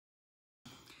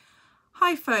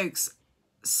Hi folks,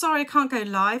 sorry I can't go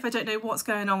live. I don't know what's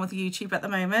going on with YouTube at the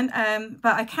moment,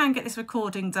 but I can get this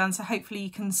recording done, so hopefully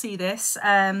you can see this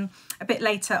a bit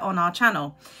later on our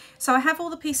channel. So I have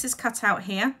all the pieces cut out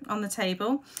here on the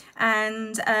table,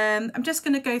 and I'm just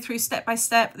going to go through step by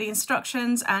step the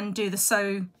instructions and do the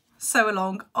sew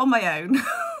along on my own.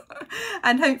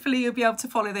 And hopefully you'll be able to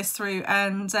follow this through,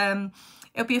 and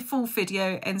it'll be a full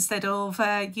video instead of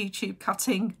YouTube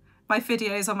cutting my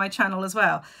videos on my channel as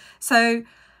well. So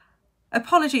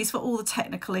apologies for all the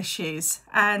technical issues,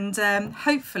 and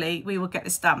hopefully we will get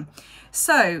this done.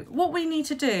 So what we need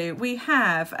to do, we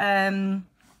have our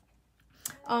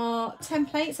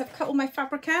templates. I've cut all my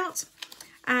fabric out,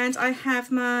 and I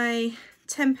have my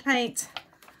template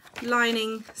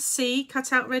lining C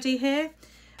cut out ready here.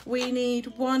 We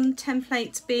need one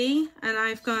template B, and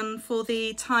I've gone for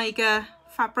the tiger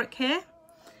fabric here.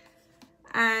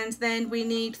 And then we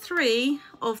need 3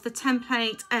 of the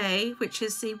template A, which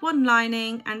is the one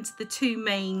lining and the 2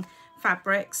 main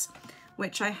fabrics,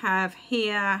 which I have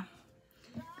here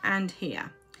and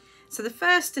here. So the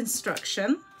first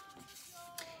instruction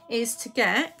is to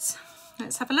get,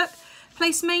 let's have a look,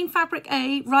 place main fabric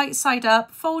A right side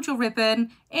up, fold your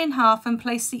ribbon in half and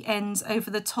place the ends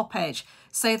over the top edge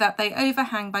so that they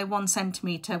overhang by 1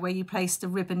 centimetre. Where you place the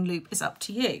ribbon loop is up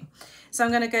to you. So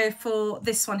I'm going to go for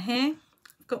this one here.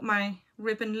 Got my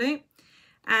ribbon loop,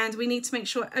 and we need to make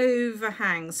sure it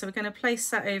overhangs, so we're going to place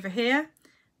that over here,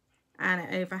 and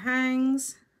it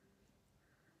overhangs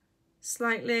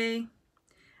slightly.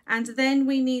 And then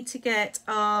we need to get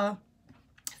our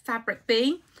fabric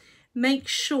B, make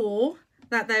sure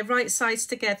that they're right sides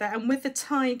together, and with the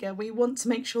tiger we want to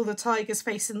make sure the tiger's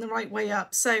facing the right way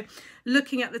up. So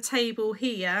looking at the table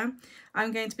here,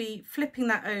 I'm going to be flipping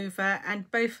that over,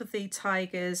 and both of the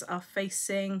tigers are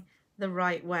facing the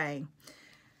right way.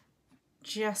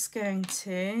 Just going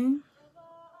to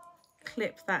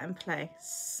clip that in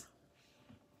place.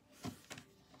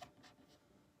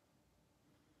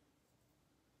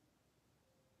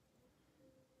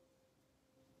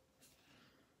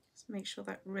 Just make sure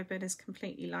that ribbon is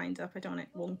completely lined up. I don't want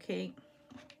it wonky.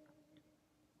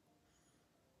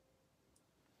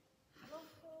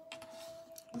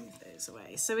 Move those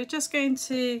away. So we're just going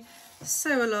to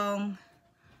sew along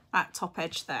that top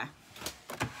edge there.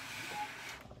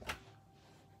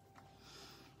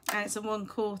 And it's a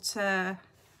 1/4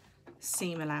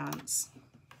 seam allowance.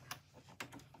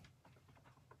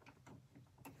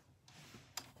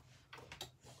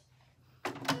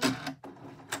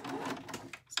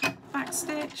 Back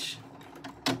stitch.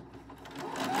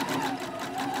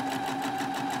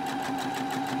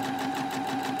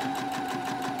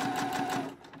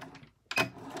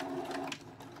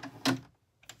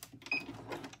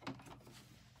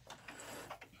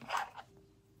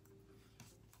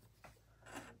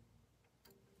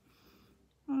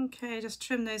 Okay, just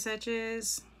trim those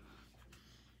edges.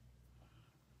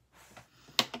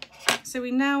 So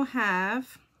we now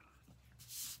have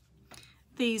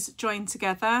these joined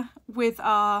together with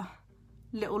our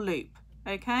little loop.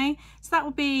 Okay, so that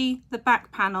will be the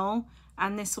back panel,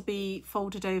 and this will be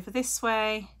folded over this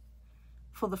way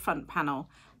for the front panel.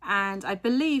 And I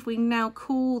believe we now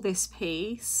call this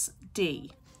piece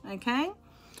D. Okay,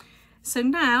 so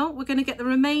now we're going to get the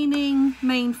remaining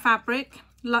main fabric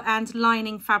and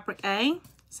lining fabric A.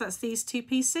 So that's these 2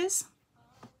 pieces.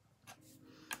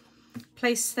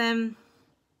 Place them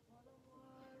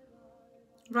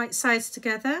right sides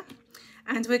together,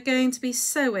 and we're going to be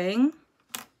sewing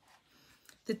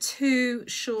the 2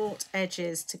 short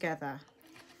edges together.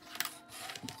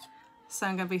 So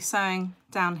I'm going to be sewing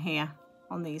down here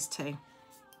on these 2.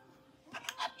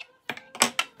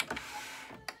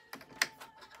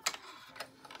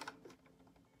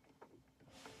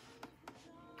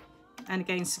 And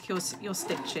again, secure your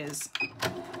stitches.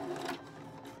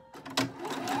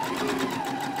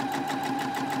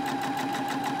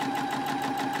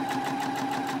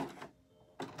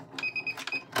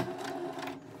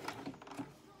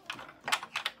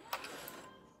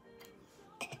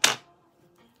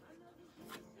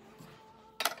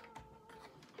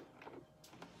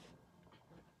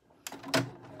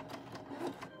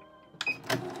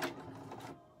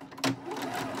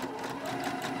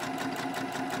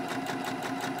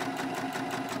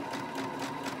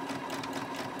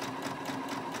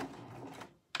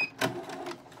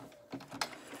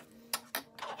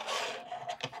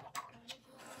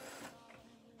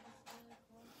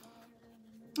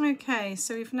 Okay,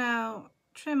 so we've now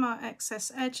trimmed our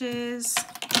excess edges.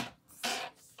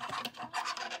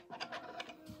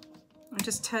 I'm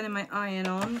just turning my iron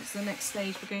on, because the next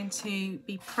stage we're going to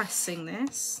be pressing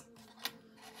this.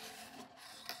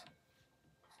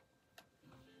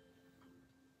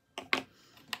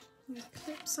 The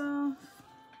clips off.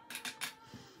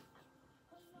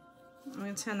 I'm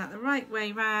going to turn that the right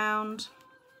way round,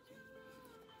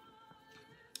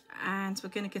 and we're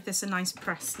going to give this a nice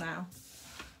press now.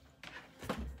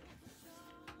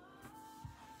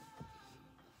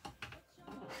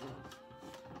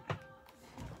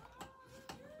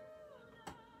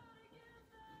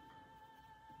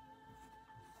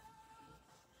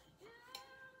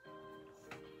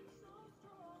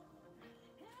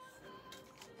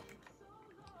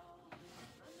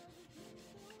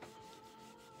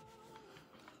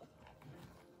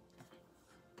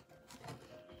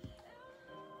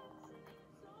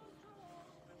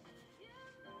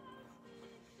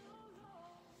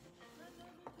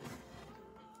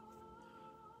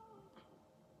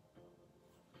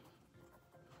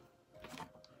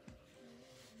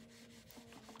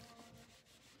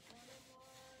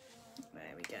 There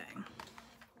we go.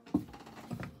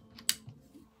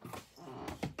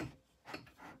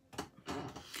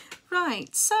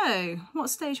 Right, so what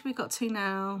stage have we got to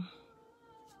now?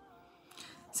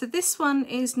 So this one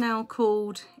is now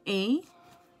called E.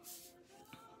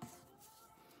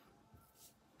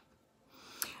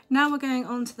 Now we're going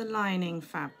on to the lining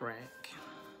fabric.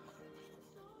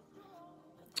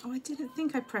 Oh, I didn't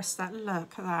think I pressed that.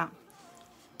 Look at that.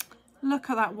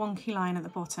 Look at that wonky line at the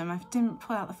bottom. I didn't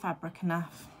pull out the fabric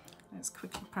enough. Let's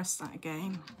quickly press that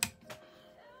again.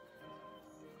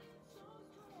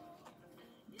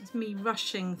 It's me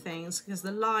rushing things because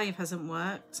the live hasn't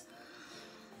worked.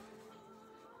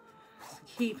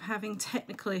 Keep having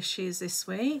technical issues this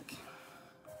week.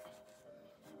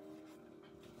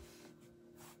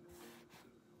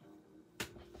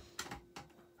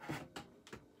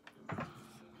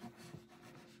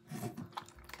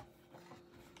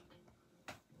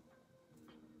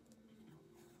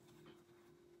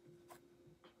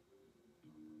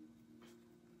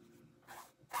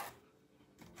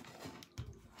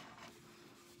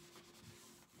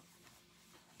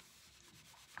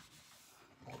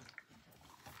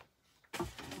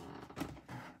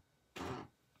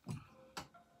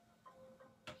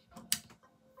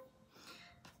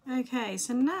 Okay,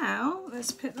 so now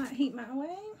let's put that heat mat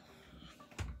away.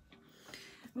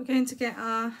 We're going to get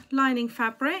our lining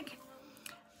fabric,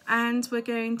 and we're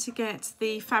going to get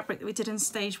the fabric that we did in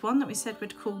stage 1 that we said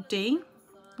we'd call D.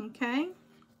 Okay.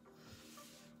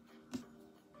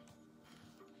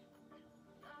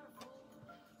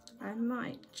 I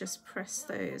might just press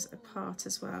those apart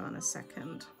as well in a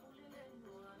second.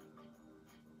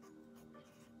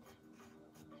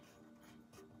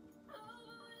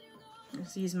 I'm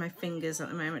just using my fingers at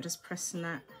the moment, just pressing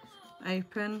that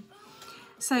open.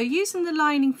 So using the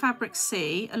lining fabric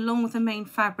C along with the main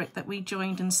fabric that we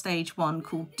joined in stage 1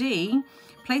 called D,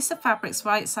 place the fabrics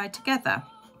right side together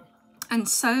and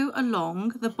sew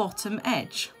along the bottom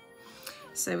edge.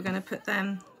 So we're going to put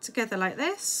them together like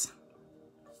this,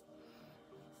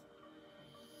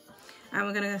 and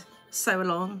we're going to sew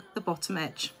along the bottom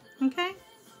edge. Okay,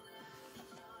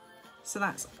 so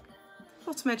that's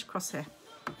bottom edge across here.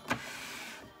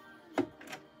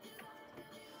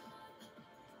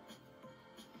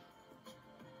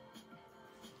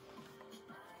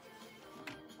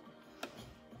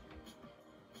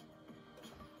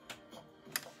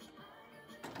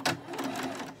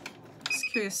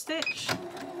 Secure your stitch.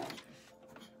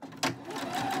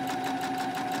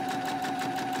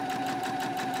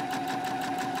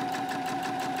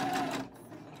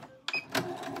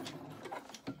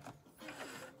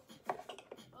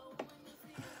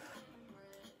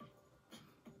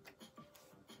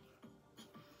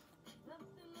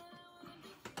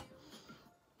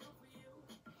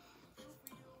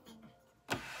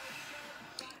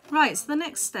 Right, so the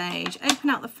next stage, open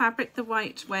out the fabric the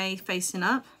right way facing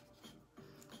up.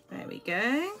 There we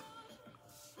go.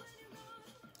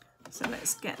 So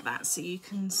let's get that so you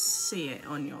can see it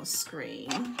on your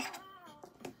screen.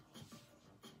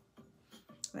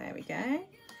 There we go.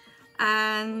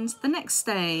 And the next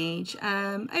stage,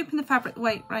 open the fabric the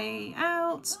right way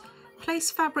out,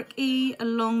 place fabric E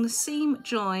along the seam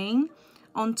join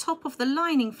on top of the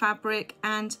lining fabric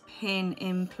and pin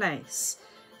in place.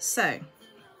 So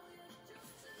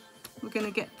we're going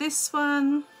to get this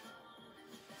one,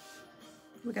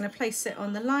 we're going to place it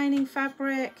on the lining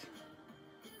fabric,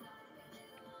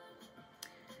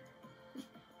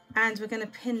 and we're going to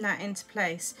pin that into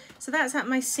place. So that's at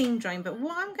my seam join, but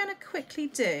what I'm going to quickly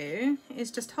do is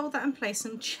just hold that in place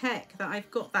and check that I've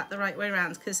got that the right way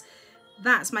around, because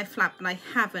that's my flap and I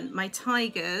haven't. My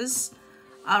tigers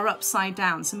are upside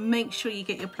down, so make sure you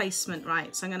get your placement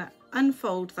right. So I'm going to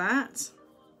unfold that,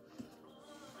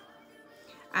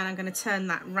 and I'm going to turn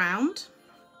that round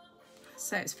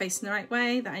so it's facing the right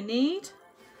way that I need.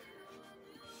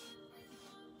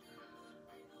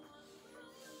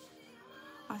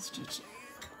 Let's just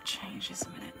change this a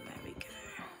minute. There we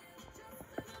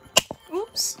go.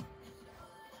 Oops.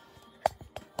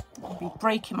 I'll be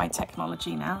breaking my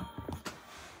technology now.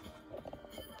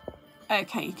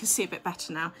 Okay, you can see a bit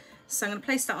better now. So I'm going to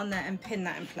place that on there and pin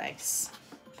that in place.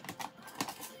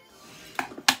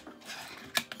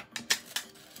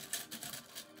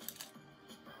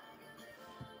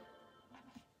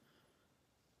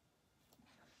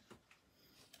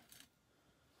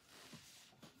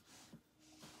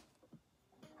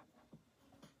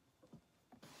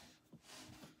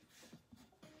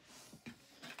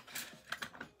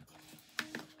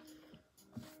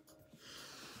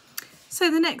 So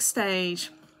the next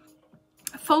stage,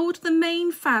 fold the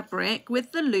main fabric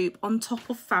with the loop on top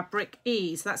of fabric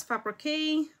E. So that's fabric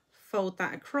E, fold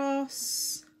that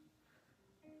across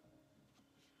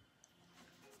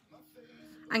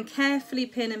and carefully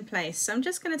pin in place. So I'm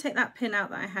just going to take that pin out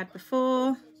that I had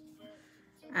before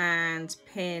and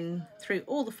pin through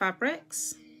all the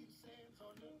fabrics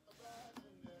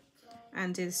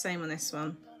and do the same on this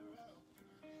one.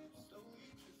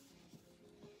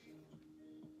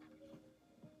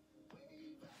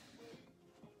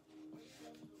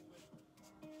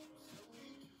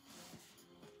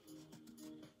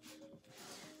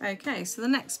 Okay, so the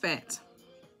next bit.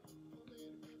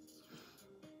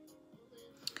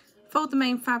 Fold the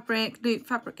main fabric, loop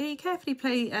fabric E, carefully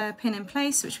pin in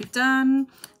place, which we've done.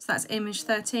 So that's image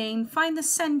 13. Find the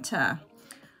center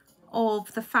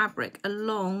of the fabric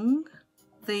along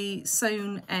the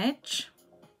sewn edge.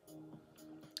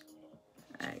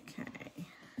 Okay,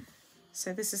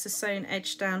 so this is the sewn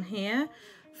edge down here.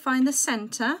 Find the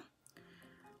center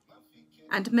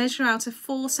and measure out a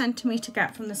 4 centimeter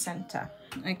gap from the center.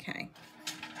 Okay.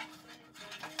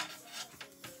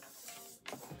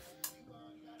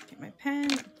 Get my pen.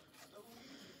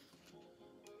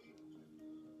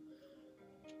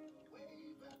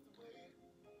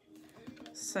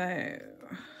 So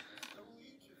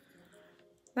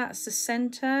that's the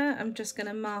center. I'm just going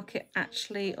to mark it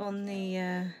actually on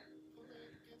the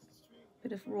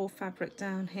bit of raw fabric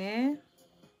down here.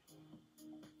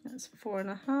 That's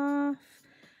 4.5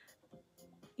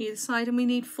 either side, and we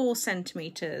need 4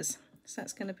 centimeters. So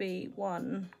that's going to be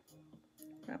 1,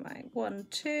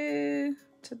 2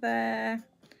 to there,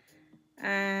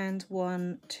 and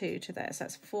 1, 2 to there. So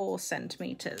that's 4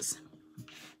 centimeters.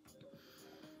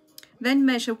 Then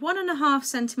measure 1.5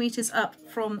 centimeters up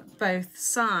from both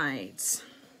sides.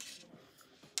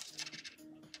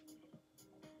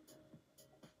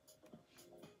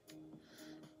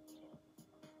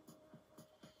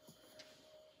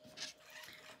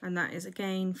 And that is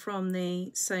again from the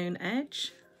sewn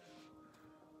edge.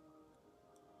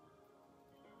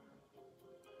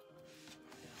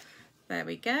 There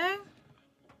we go.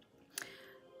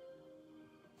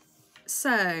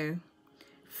 So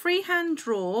freehand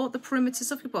draw the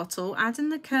perimeters of your bottle, add in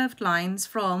the curved lines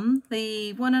from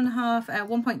the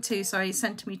 1.2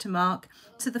 centimeter mark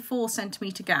to the 4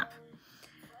 centimeter gap.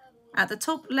 At the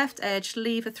top left edge,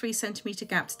 leave a 3 centimeter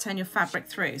gap to turn your fabric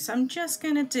through. So I'm just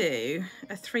going to do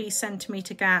a 3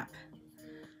 centimeter gap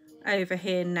over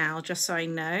here now, just so I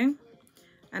know,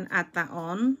 and add that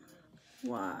on.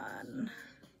 1.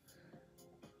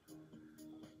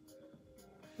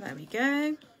 There we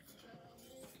go.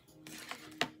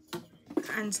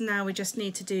 And now we just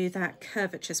need to do that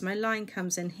curvature. So my line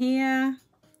comes in here.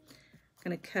 I'm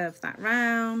going to curve that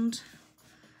round.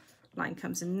 Line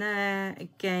comes in there,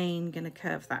 again going to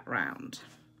curve that round.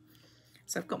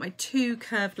 So I've got my 2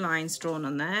 curved lines drawn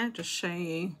on there, just show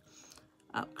you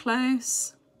up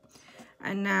close.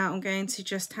 And now I'm going to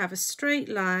just have a straight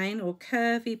line or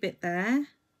curvy bit there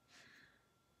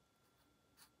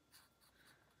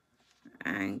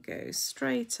and go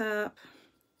straight up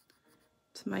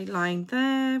to my line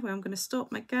there where I'm going to stop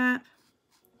my gap,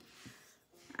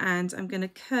 and I'm going to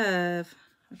curve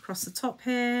across the top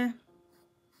here.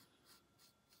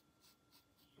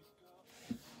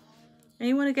 And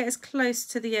you want to get as close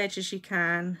to the edge as you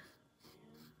can.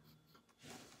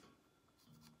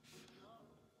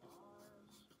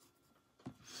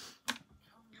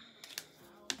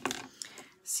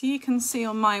 So you can see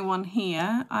on my one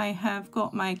here, I have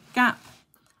got my gap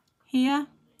here,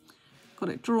 got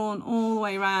it drawn all the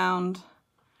way around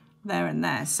there and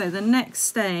there. So the next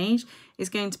stage is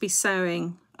going to be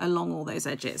sewing along all those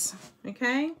edges,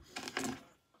 okay?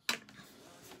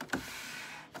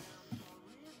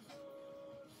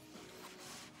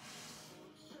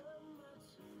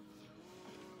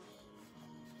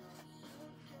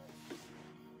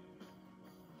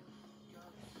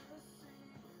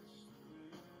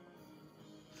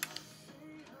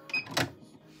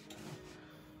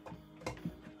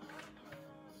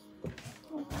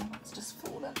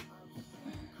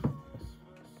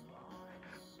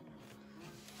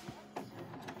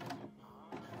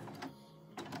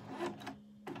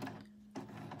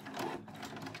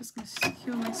 just going to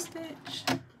secure my stitch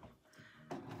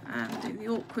and do the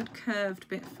awkward curved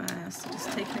bit first. So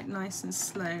just taking it nice and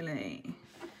slowly.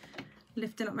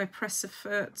 Lifting up my presser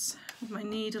foot with my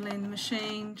needle in the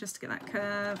machine just to get that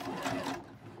curve.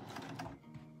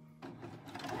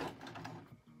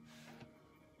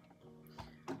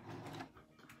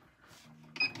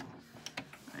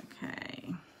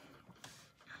 Okay.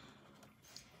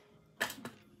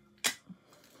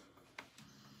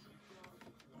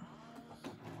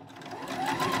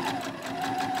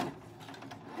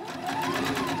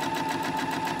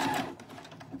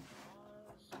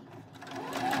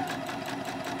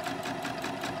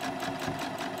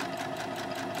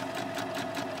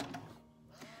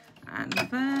 And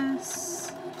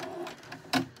reverse.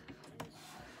 I'm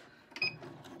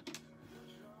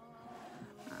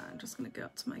just going to go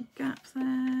up to my gap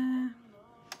there.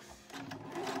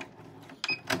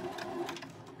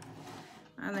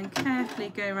 And then carefully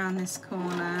go around this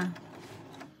corner.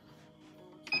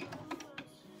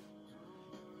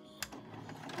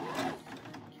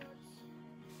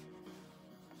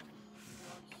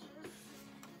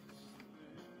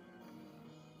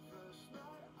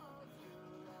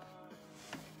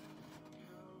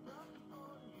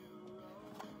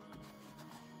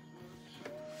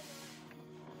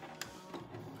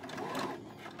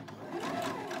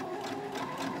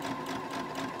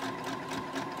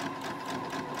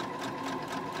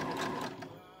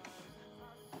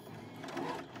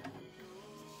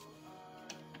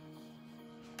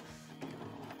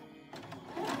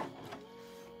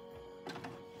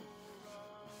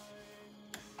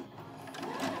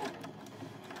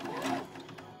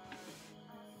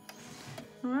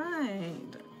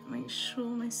 Right, make sure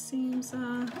my seams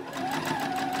are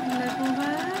level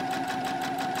there.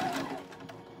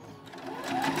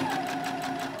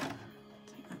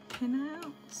 Take that pin out.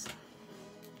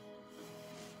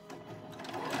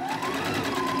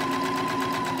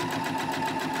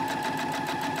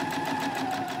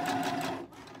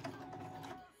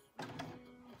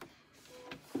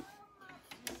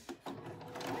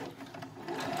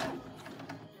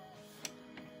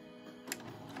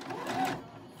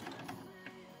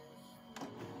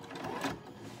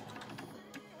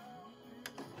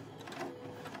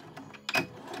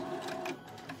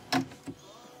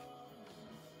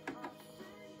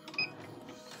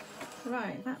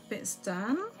 Right, that bit's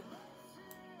done.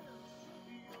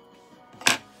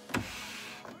 Let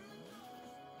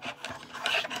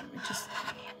me just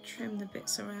trim the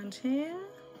bits around here.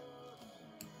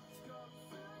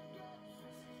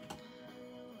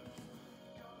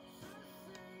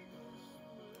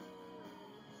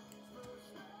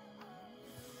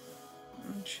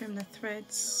 And trim the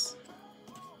threads.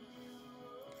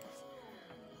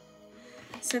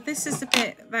 So this is the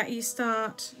bit that you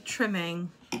start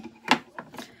trimming.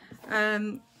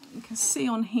 You can see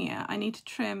on here I need to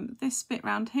trim this bit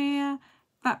round here,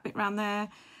 that bit round there,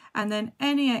 and then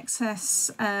any excess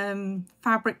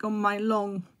fabric on my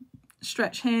long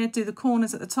stretch here, do the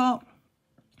corners at the top.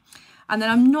 And then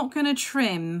I'm not going to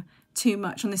trim too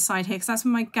much on this side here because that's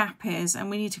where my gap is, and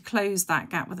we need to close that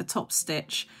gap with a top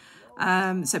stitch.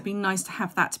 So it'd be nice to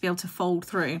have that to be able to fold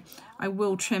through. I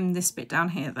will trim this bit down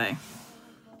here though.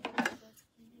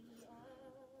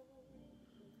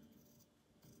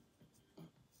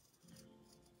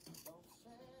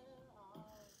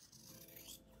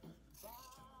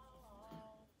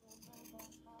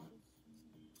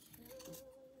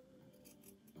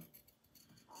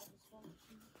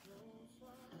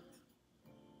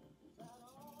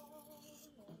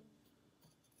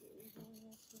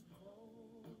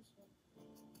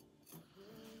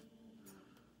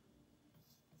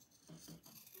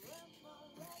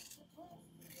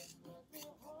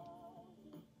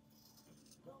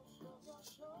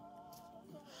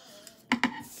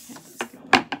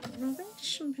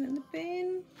 Rubbish and put it in the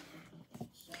bin.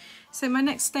 So my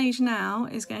next stage now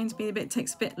is going to be the bit that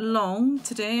takes a bit long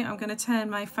to do. I'm going to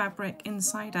turn my fabric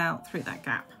inside out through that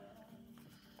gap.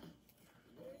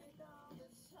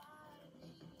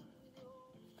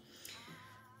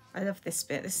 I love this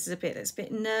bit. This is a bit that's a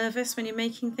bit nervous when you're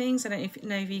making things. I don't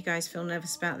know if you guys feel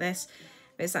nervous about this,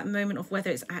 but it's that moment of whether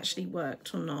it's actually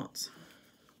worked or not.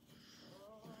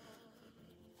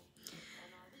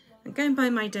 I'm going by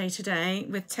my day-to-day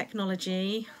with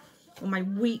technology, or my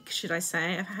week, should I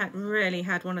say. I've really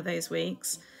had one of those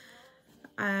weeks.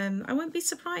 I wouldn't be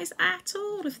surprised at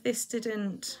all if this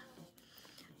didn't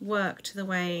work to the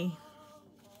way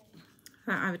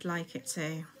that I would like it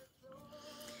to.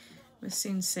 We'll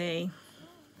soon see.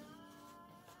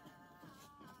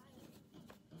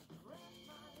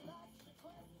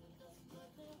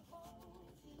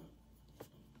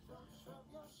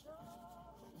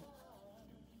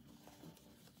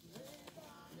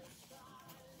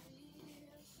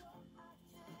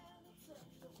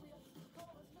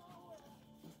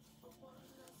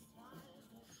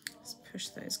 push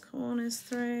those corners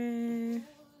through.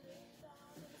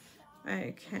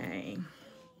 Okay.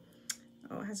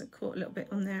 Oh, it hasn't caught a little bit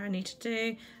on there I need to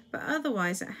do, but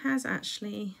otherwise it has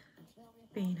actually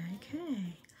been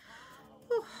okay.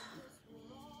 Whew.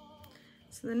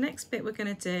 So the next bit we're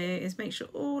going to do is make sure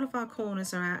all of our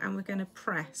corners are out, and we're going to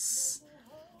press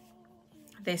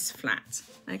this flat.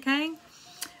 Okay,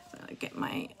 so I get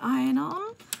my iron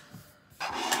on.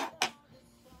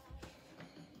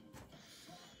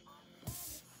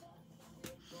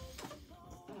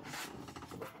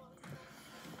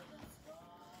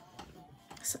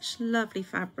 Such lovely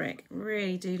fabric,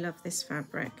 really do love this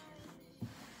fabric.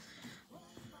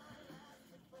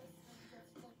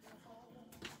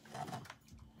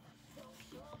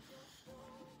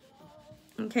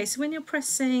 Okay, so when you're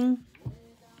pressing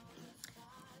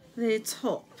the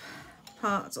top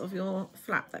part of your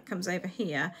flap that comes over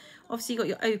here, obviously you've got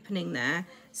your opening there,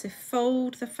 so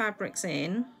fold the fabrics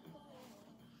in.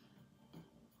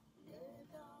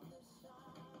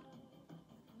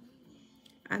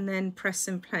 And then press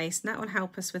in place, and that will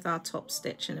help us with our top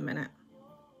stitch in a minute.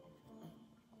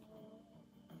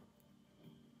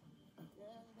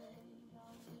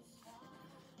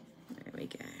 There we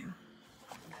go.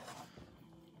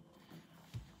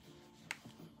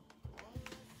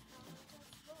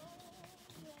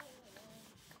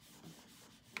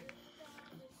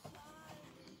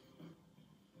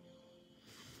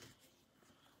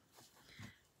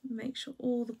 Make sure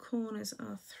all the corners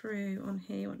are through on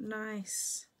here. You want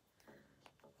nice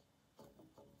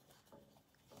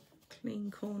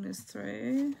clean corners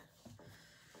through.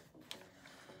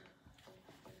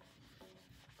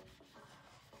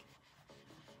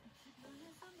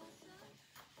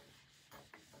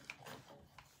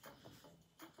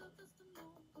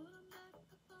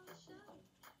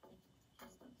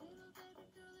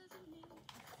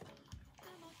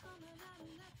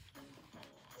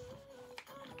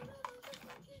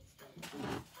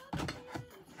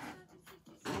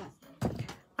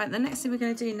 Right, the next thing we're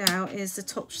going to do now is the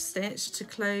top stitch to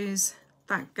close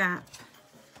that gap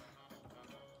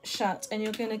shut, and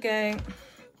you're going to go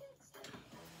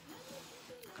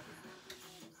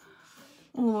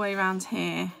all the way around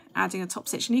here, adding a top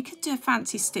stitch, and you could do a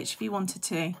fancy stitch if you wanted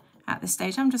to at this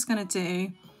stage. I'm just going to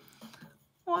do,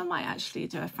 or I might actually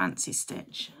do a fancy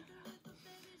stitch.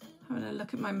 Having a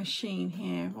look at my machine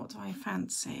here, what do I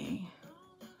fancy?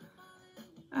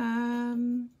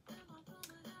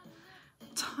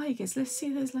 Tigers, let's see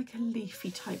if there's like a leafy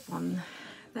type one.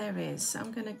 There is, so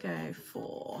I'm going to go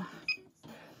for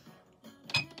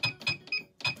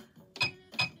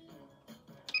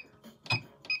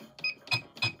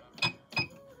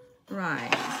right,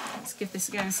 let's give this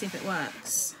a go and see if it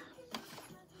works.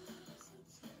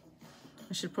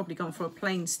 I should have probably gone for a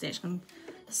plain stitch and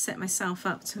set myself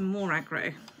up to more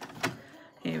aggro.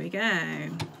 Here we go.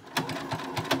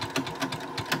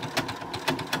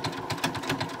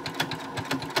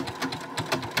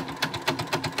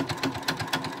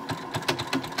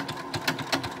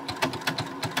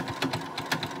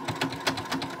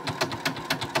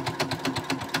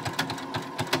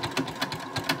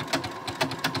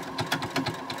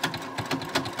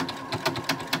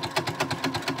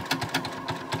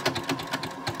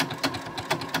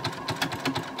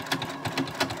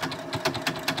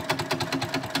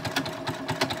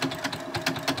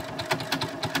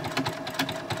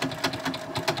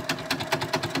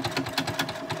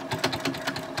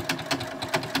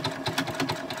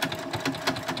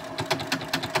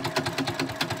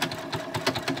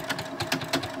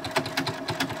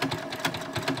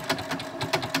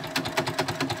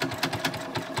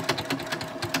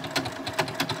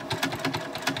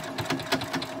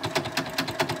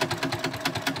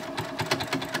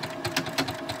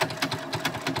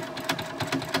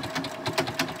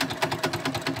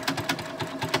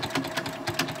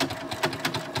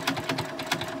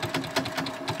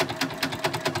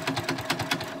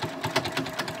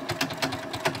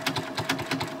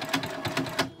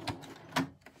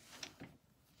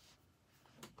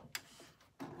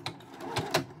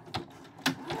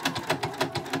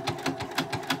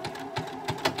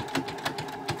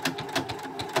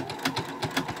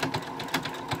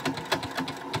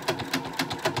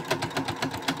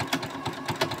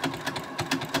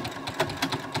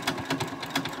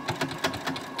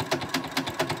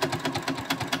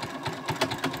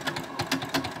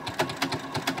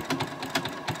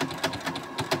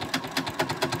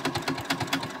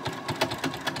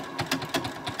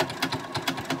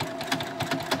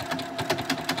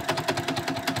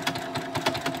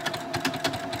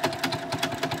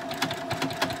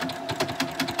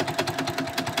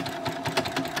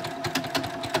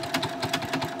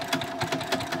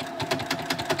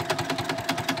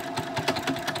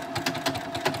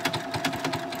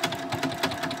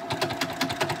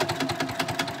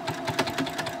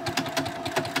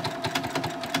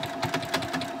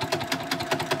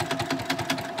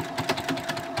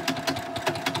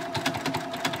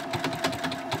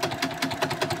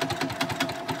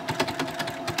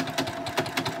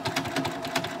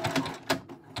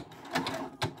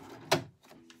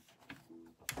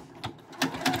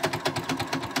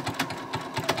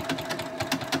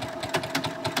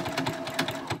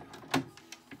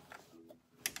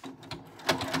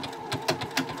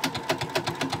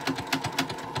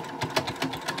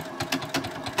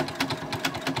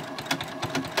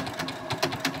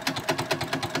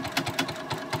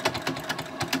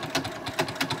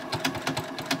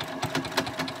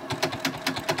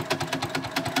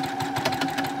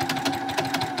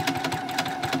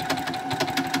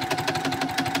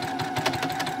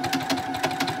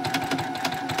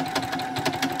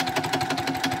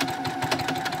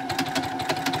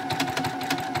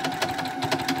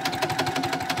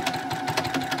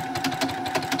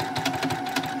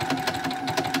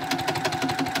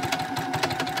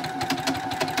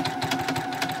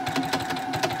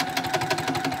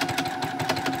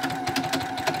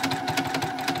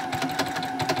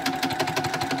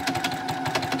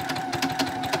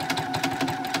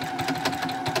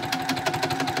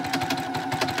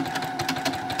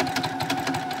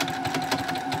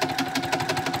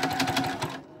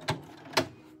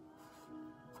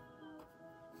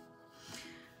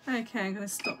 Okay, I'm going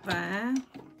to stop there.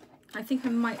 I think I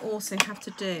might also have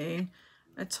to do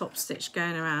a top stitch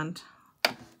going around.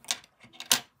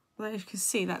 Although you can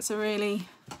see that's a really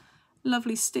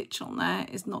lovely stitch on there.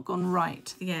 It's not gone right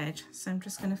to the edge. So I'm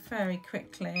just going to very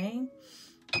quickly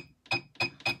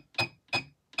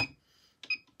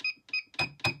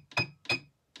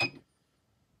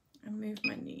and move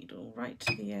my needle right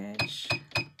to the edge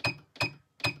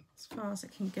as far as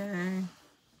it can go.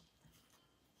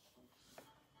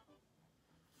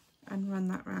 And run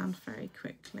that round very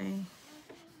quickly.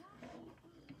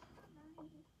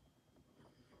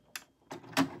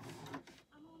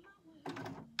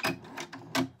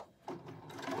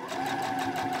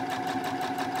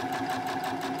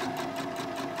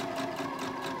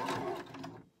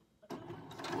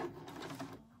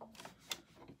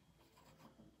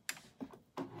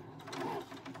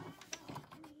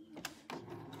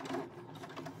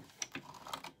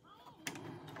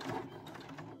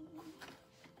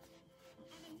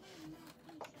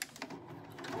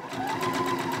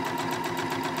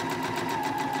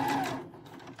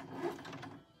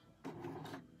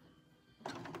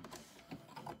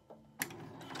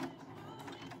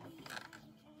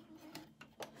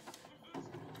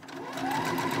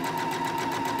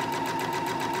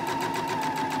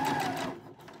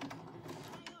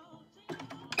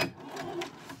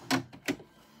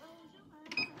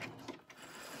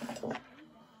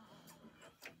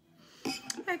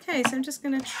 Okay, so I'm just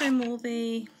going to trim all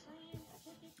the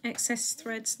excess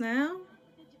threads now,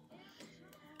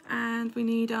 and we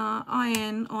need our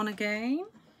iron on again.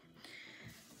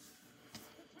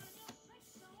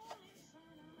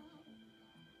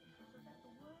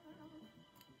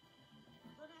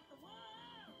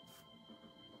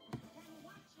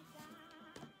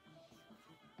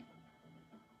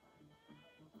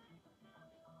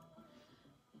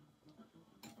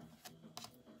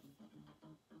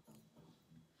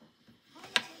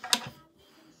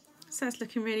 So it's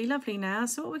looking really lovely now.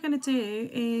 So what we're going to do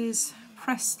is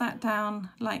press that down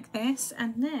like this,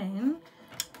 and then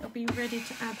it'll be ready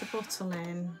to add the bottle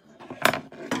in.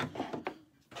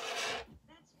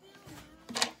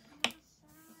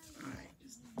 Alright,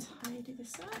 just tidy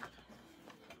this up.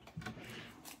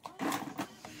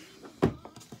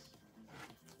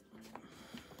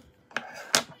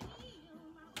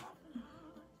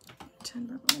 Turn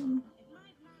that on.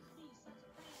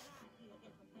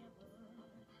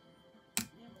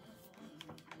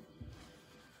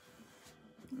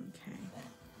 Okay,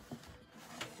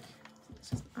 let's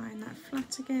just iron that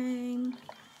flat again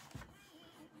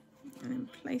and then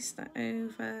place that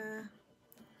over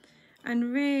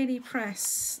and really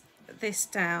press this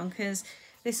down, because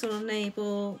this will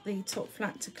enable the top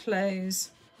flat to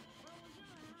close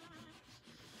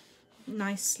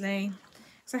nicely.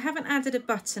 So I haven't added a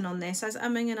button on this. I was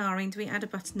umming and ahhing, do we add a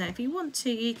button there? If you want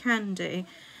to, you can do.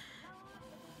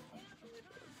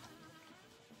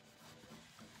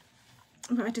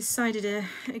 But I decided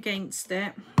against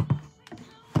it.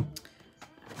 Okay,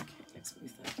 let's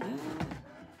move that there.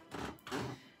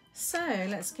 So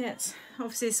let's get,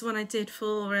 obviously this is one I did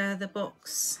for the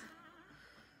box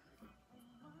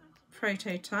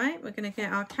prototype. We're going to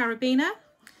get our carabiner,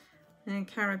 and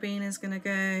carabiner is going to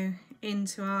go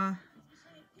into our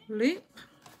loop.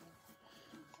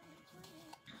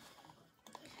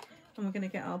 And we're going to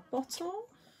get our bottle.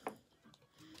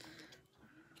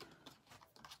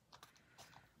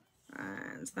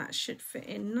 And that should fit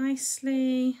in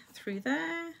nicely through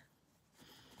there.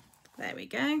 There we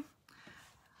go.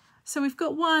 So we've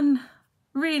got one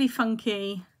really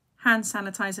funky hand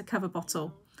sanitizer cover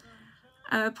bottle.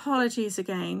 Apologies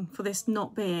again for this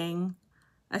not being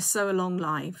a Sewalong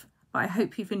live, but I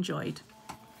hope you've enjoyed.